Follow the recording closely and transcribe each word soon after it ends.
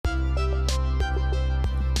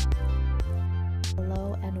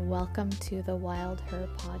Hello and welcome to the Wild Her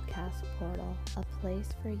podcast portal, a place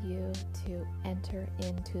for you to enter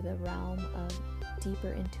into the realm of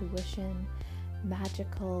deeper intuition,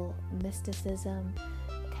 magical mysticism,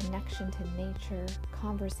 connection to nature,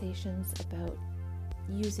 conversations about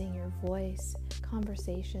using your voice,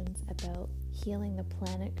 conversations about healing the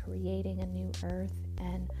planet, creating a new earth,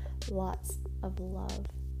 and lots of love.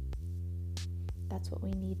 That's what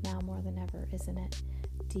we need now more than ever, isn't it?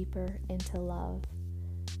 Deeper into love.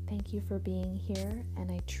 Thank you for being here,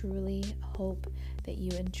 and I truly hope that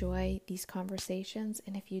you enjoy these conversations,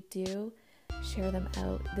 and if you do, share them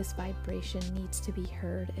out. This vibration needs to be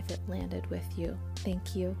heard if it landed with you.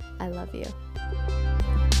 Thank you. I love you.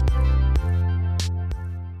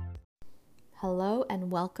 Hello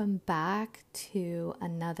and welcome back to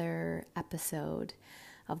another episode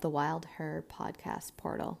of the Wild Her podcast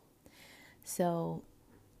portal. So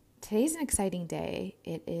today's an exciting day.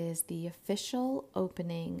 It is the official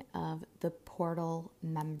opening of the portal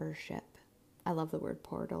membership. I love the word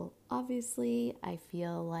portal. Obviously, I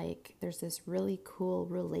feel like there's this really cool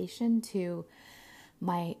relation to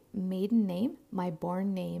my maiden name. My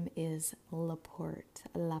born name is Laporte,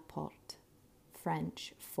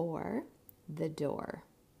 French for the door.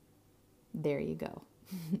 There you go.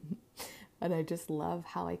 And I just love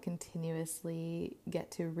how I continuously get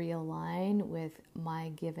to realign with my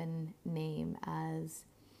given name as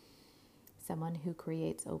someone who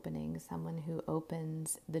creates openings, someone who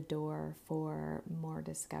opens the door for more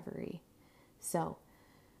discovery. So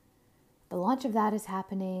the launch of that is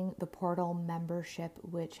happening. The portal membership,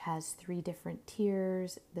 which has 3 different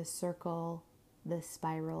tiers, the circle, the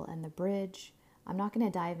spiral, and the bridge. I'm not going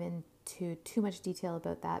to dive into too much detail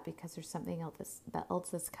about that because there's something else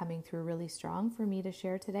that's coming through really strong for me to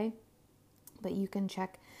share today. But you can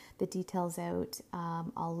check the details out.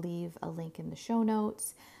 I'll leave a link in the show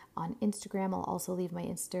notes. On Instagram, I'll also leave my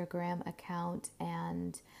Instagram account,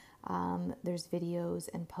 and there's videos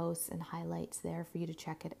and posts and highlights there for you to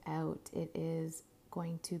check it out. It is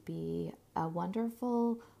going to be a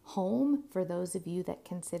wonderful home for those of you that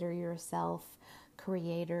consider yourself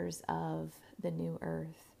creators of the new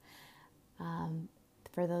earth.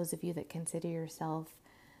 For those of you that consider yourself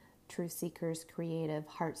truth seekers, creative,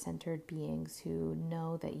 heart-centered beings who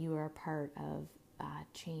know that you are a part of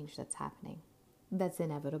change that's happening. That's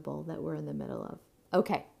inevitable, that we're in the middle of.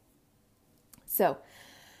 Okay. So,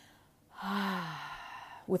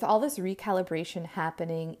 with all this recalibration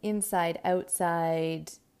happening inside,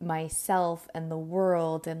 outside, myself and the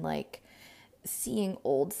world, and like seeing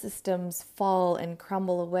old systems fall and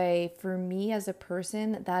crumble away, for me as a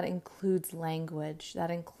person, that includes language.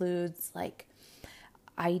 That includes like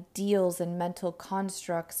ideals and mental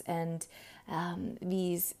constructs and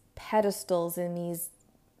these pedestals and these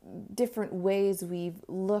different ways we've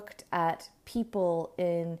looked at people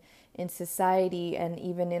in society and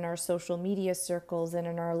even in our social media circles and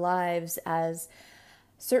in our lives as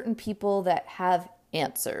certain people that have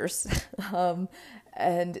answers.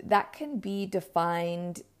 And that can be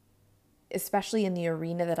defined, especially in the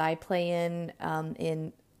arena that I play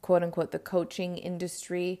in quote unquote, the coaching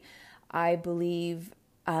industry. I believe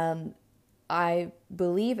and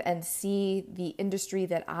see the industry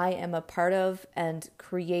that I am a part of and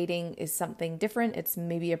creating is something different. It's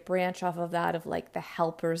maybe a branch off of that, of like the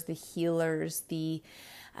helpers, the healers, the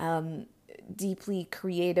deeply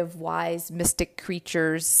creative, wise, mystic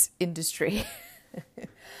creatures industry.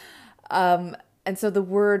 And so the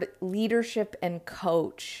word leadership and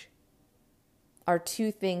coach are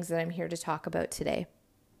 2 things that I'm here to talk about today,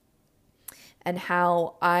 and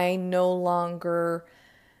how I no longer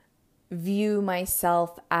view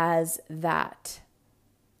myself as that.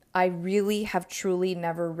 I really have truly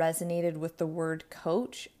never resonated with the word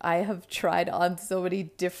coach. I have tried on so many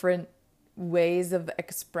different ways of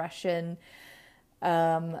expression,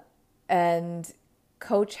 and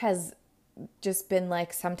coach has just been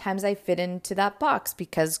like, sometimes I fit into that box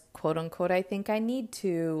because quote unquote I think I need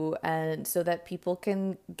to, and so that people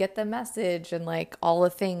can get the message and like all the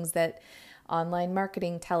things that online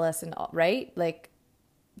marketing tell us, and right, like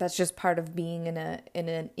that's just part of being in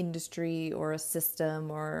an industry or a system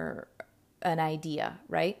or an idea,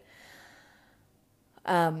 right?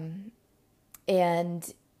 And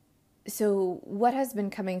so what has been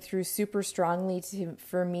coming through super strongly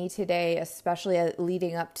for me today, especially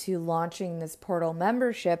leading up to launching this portal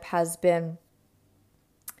membership, has been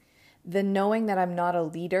the knowing that I'm not a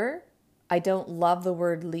leader. I don't love the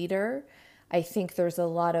word leader. I think there's a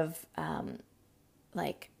lot of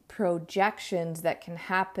like projections that can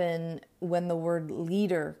happen when the word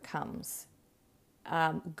leader comes.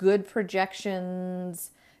 Good projections,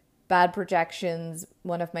 bad projections.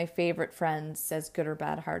 One of my favorite friends says good or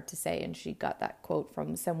bad, hard to say. And she got that quote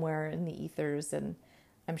from somewhere in the ethers. And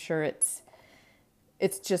I'm sure it's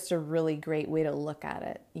just a really great way to look at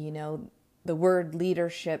it. You know, the word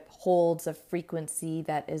leadership holds a frequency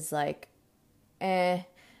that is like,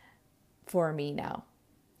 for me now.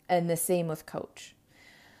 And the same with coach.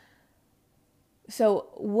 So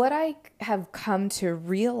what I have come to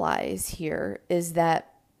realize here is that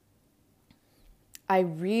I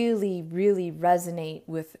really, really resonate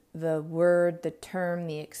with the word, the term,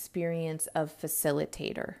 the experience of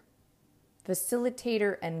facilitator.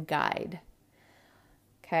 Facilitator and guide.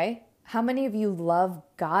 Okay? How many of you love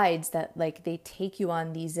guides that like they take you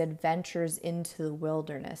on these adventures into the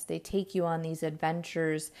wilderness? They take you on these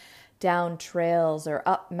adventures down trails or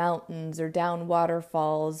up mountains or down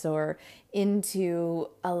waterfalls or into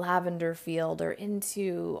a lavender field or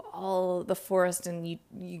into all the forest, and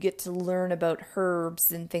you get to learn about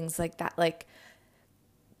herbs and things like that. Like,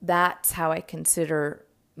 that's how I consider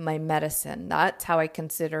my medicine. That's how I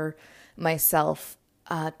consider myself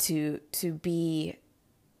to be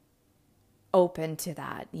open to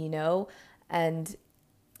that, you know? And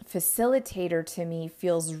facilitator to me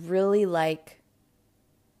feels really like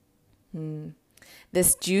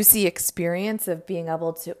this juicy experience of being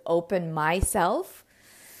able to open myself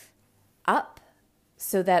up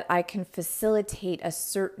so that I can facilitate a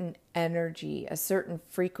certain energy, a certain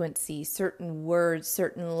frequency, certain words,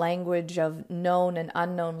 certain language of known and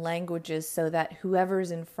unknown languages, so that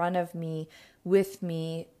whoever's in front of me, with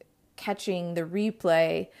me, catching the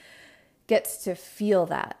replay, gets to feel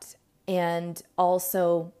that. And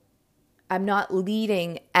also, I'm not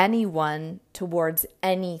leading anyone towards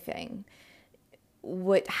anything.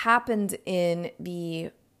 What happens in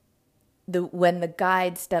the when the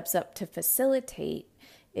guide steps up to facilitate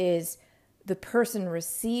is the person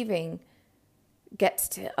receiving gets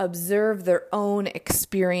to observe their own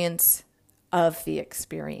experience of the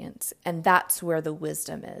experience. And that's where the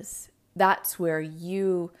wisdom is. That's where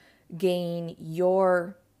you gain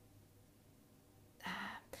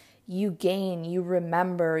you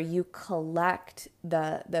remember, you collect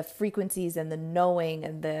the frequencies and the knowing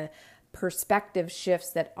and the perspective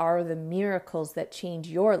shifts that are the miracles that change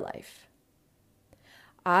your life.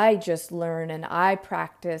 I just learn and I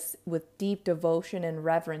practice with deep devotion and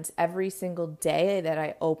reverence every single day that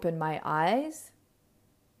I open my eyes.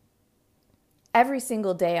 Every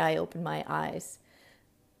single day I open my eyes,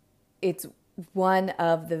 it's one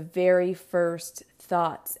of the very first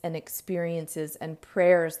thoughts and experiences and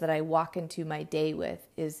prayers that I walk into my day with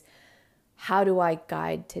is, how do I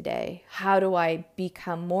guide today? How do I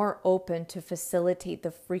become more open to facilitate the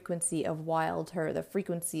frequency of wild her, the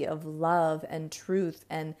frequency of love and truth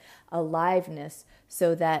and aliveness,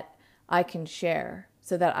 so that I can share,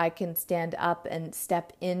 so that I can stand up and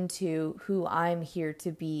step into who I'm here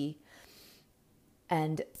to be,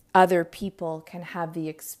 and other people can have the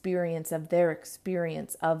experience of their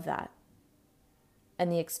experience of that.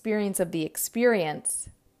 And the experience of the experience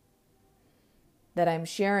that I'm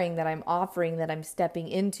sharing, that I'm offering, that I'm stepping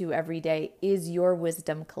into every day is your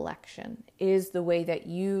wisdom collection, is the way that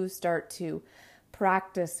you start to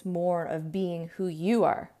practice more of being who you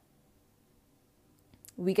are.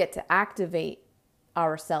 We get to activate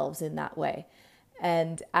ourselves in that way.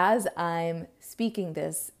 And as I'm speaking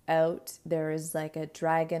this out, there is like a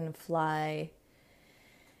dragonfly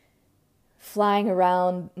flying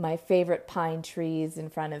around my favorite pine trees in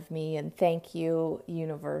front of me. And thank you,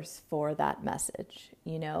 universe, for that message.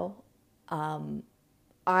 You know,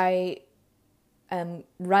 I am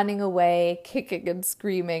running away, kicking and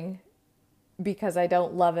screaming because I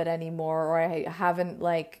don't love it anymore, or I haven't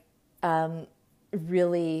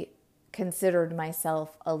really considered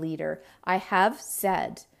myself a leader. I have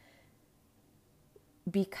said,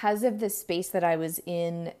 because of the space that I was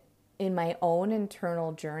in my own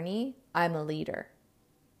internal journey, I'm a leader.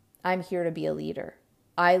 I'm here to be a leader.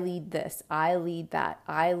 I lead this. I lead that.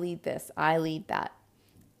 I lead this. I lead that.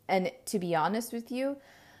 And to be honest with you,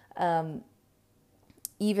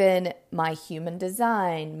 even my human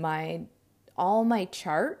design, all my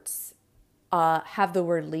charts have the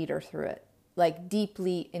word leader through it. Like,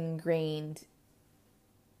 deeply ingrained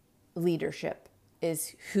leadership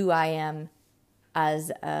is who I am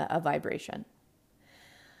as a vibration.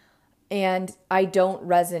 And I don't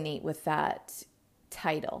resonate with that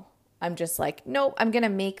title. I'm just like, nope, I'm going to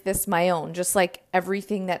make this my own. Just like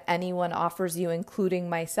everything that anyone offers you, including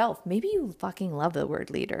myself. Maybe you fucking love the word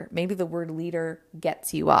leader. Maybe the word leader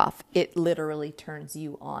gets you off. It literally turns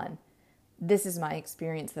you on. This is my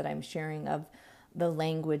experience that I'm sharing of the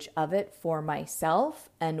language of it for myself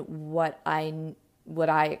and what I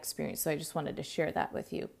experienced. So I just wanted to share that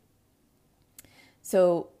with you.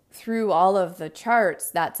 So through all of the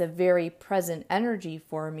charts, that's a very present energy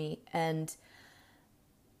for me. And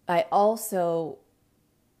I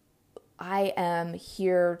am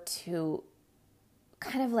here to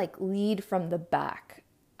kind of like lead from the back,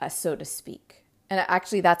 so to speak. And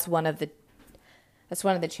actually that's one of the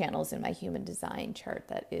channels in my human design chart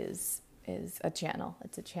that is a channel.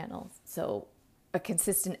 It's a channel. So a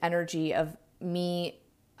consistent energy of me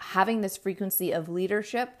having this frequency of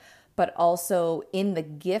leadership, but also in the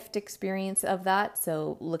gift experience of that.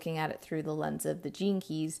 So looking at it through the lens of the gene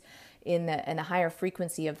keys, in a higher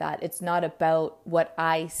frequency of that, it's not about what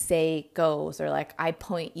I say goes, or like I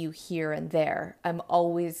point you here and there. I'm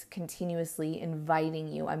always continuously inviting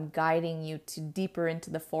you. I'm guiding you to deeper into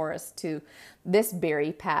the forest, to this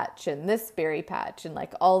berry patch and this berry patch, and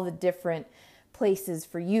like all the different places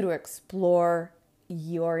for you to explore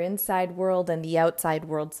your inside world and the outside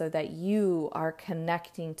world, so that you are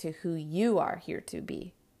connecting to who you are here to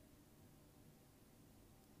be.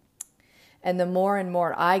 And the more and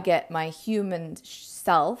more I get my human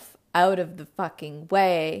self out of the fucking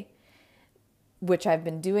way, which I've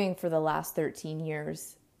been doing for the last 13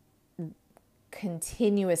 years,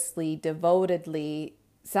 continuously, devotedly,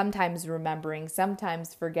 sometimes remembering,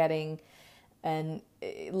 sometimes forgetting. And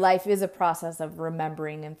life is a process of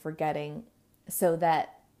remembering and forgetting, so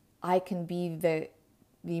that I can be the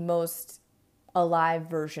most alive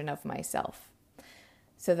version of myself.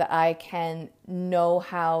 So that I can know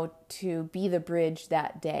how to be the bridge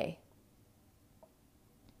that day.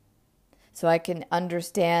 So I can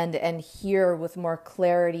understand and hear with more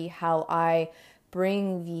clarity how I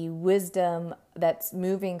bring the wisdom that's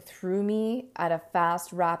moving through me at a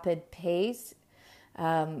fast, rapid pace,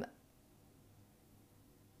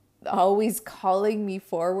 always calling me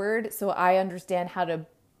forward. So I understand how to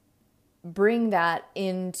bring that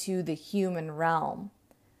into the human realm.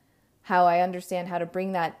 How I understand how to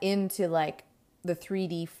bring that into like the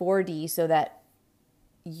 3D, 4D, so that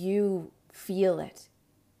you feel it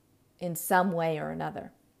in some way or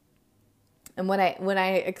another. And when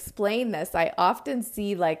I explain this, I often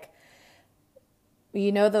see like,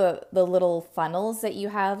 you know, the little funnels that you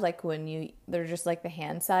have, like they're just like the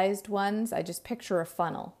hand-sized ones. I just picture a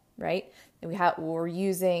funnel, right? And we're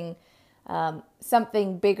using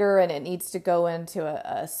something bigger, and it needs to go into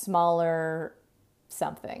a smaller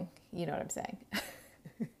something. You know what I'm saying?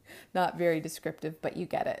 Not very descriptive, but you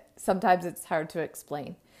get it. Sometimes it's hard to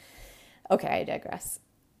explain. Okay, I digress.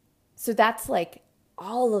 So that's like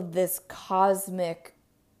all of this cosmic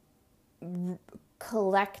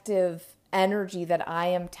collective energy that I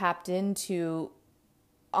am tapped into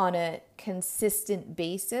on a consistent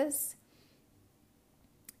basis.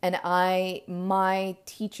 And my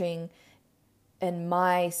teaching and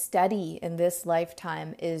my study in this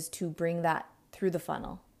lifetime is to bring that through the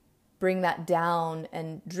funnel. Bring that down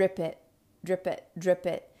and drip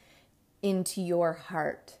it into your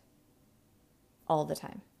heart all the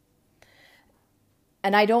time.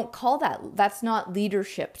 And I don't call that's not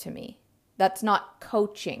leadership to me. That's not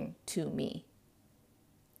coaching to me.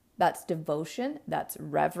 That's devotion, that's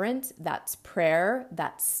reverence, that's prayer,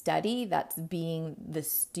 that's study, that's being the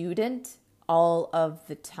student all of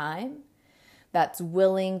the time. That's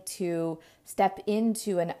willing to step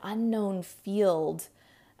into an unknown field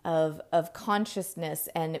of consciousness,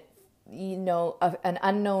 and an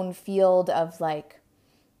unknown field of like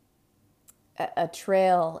a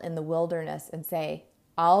trail in the wilderness, and say,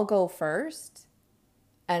 I'll go first,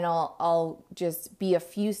 and I'll just be a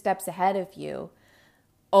few steps ahead of you,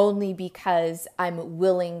 only because I'm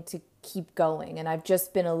willing to keep going, and I've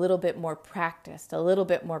just been a little bit more practiced.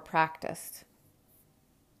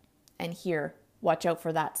 And here, watch out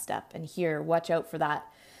for that step, and here, watch out for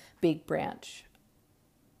that big branch.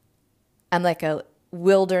 I'm like a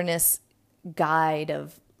wilderness guide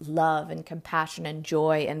of love and compassion and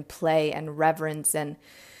joy and play and reverence, and,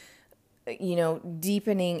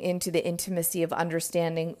 deepening into the intimacy of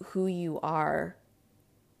understanding who you are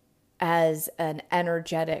as an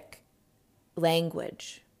energetic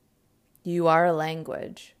language. You are a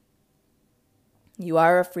language. You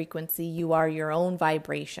are a frequency. You are your own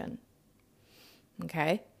vibration.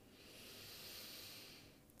 Okay?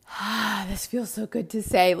 This feels so good to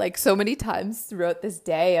say. Like so many times throughout this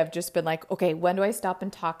day, I've just been like, okay, when do I stop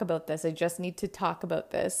and talk about this? I just need to talk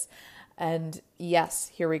about this. And yes,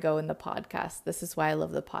 here we go in the podcast. This is why I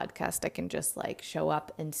love the podcast. I can just like show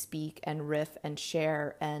up and speak and riff and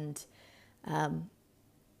share, and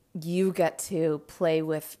you get to play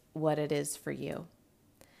with what it is for you.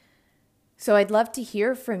 So I'd love to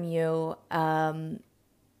hear from you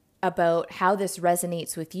about how this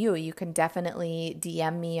resonates with you. You can definitely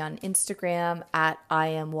DM me on Instagram at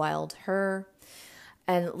IamWildHer.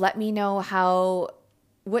 And let me know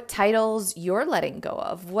what titles you're letting go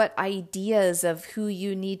of, what ideas of who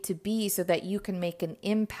you need to be so that you can make an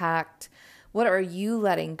impact. What are you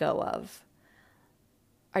letting go of?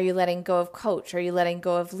 Are you letting go of coach? Are you letting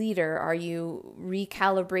go of leader? Are you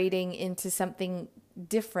recalibrating into something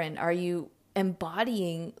different? Are you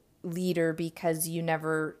embodying leader because you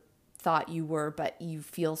never thought you were, but you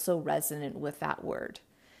feel so resonant with that word?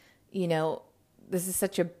 You know, this is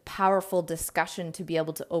such a powerful discussion to be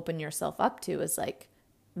able to open yourself up to, is like,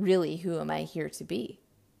 really, who am I here to be?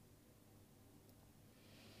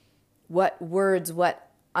 What words, what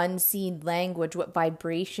unseen language, what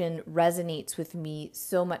vibration resonates with me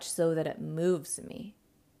so much so that it moves me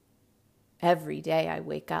every day I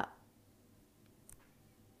wake up?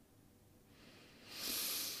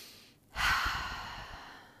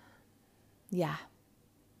 Yeah.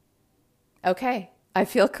 Okay, I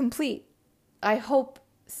feel complete. I hope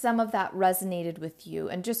some of that resonated with you.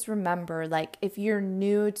 And just remember, like, if you're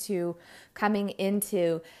new to coming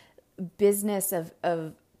into business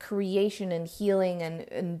of creation and healing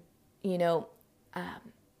and you know,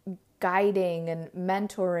 guiding and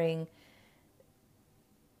mentoring,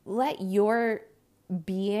 let your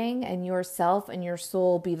being and yourself and your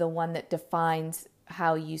soul be the one that defines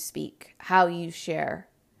how you speak, how you share.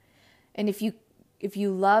 And if you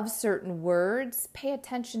love certain words, pay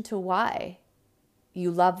attention to why you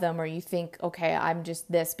love them, or you think, okay, I'm just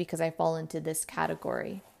this because I fall into this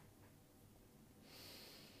category.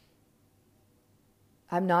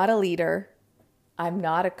 I'm not a leader. I'm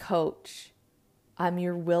not a coach. I'm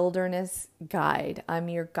your wilderness guide. I'm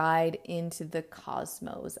your guide into the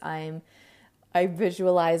cosmos. I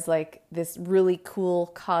visualize like this really cool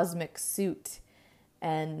cosmic suit,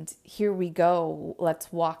 and here we go.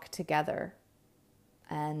 Let's walk together.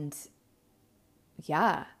 And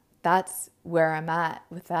yeah, that's where I'm at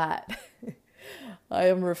with that. I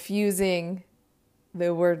am refusing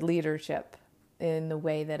the word leadership in the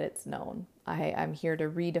way that it's known. I'm here to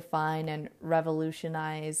redefine and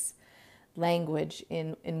revolutionize language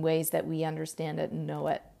in ways that we understand it and know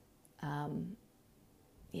it.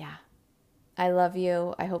 Yeah. I love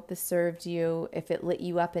you. I hope this served you. If it lit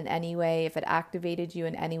you up in any way, if it activated you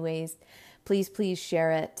in any ways, please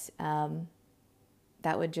share it.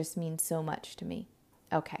 That would just mean so much to me.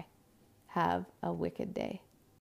 Okay. Have a wicked day.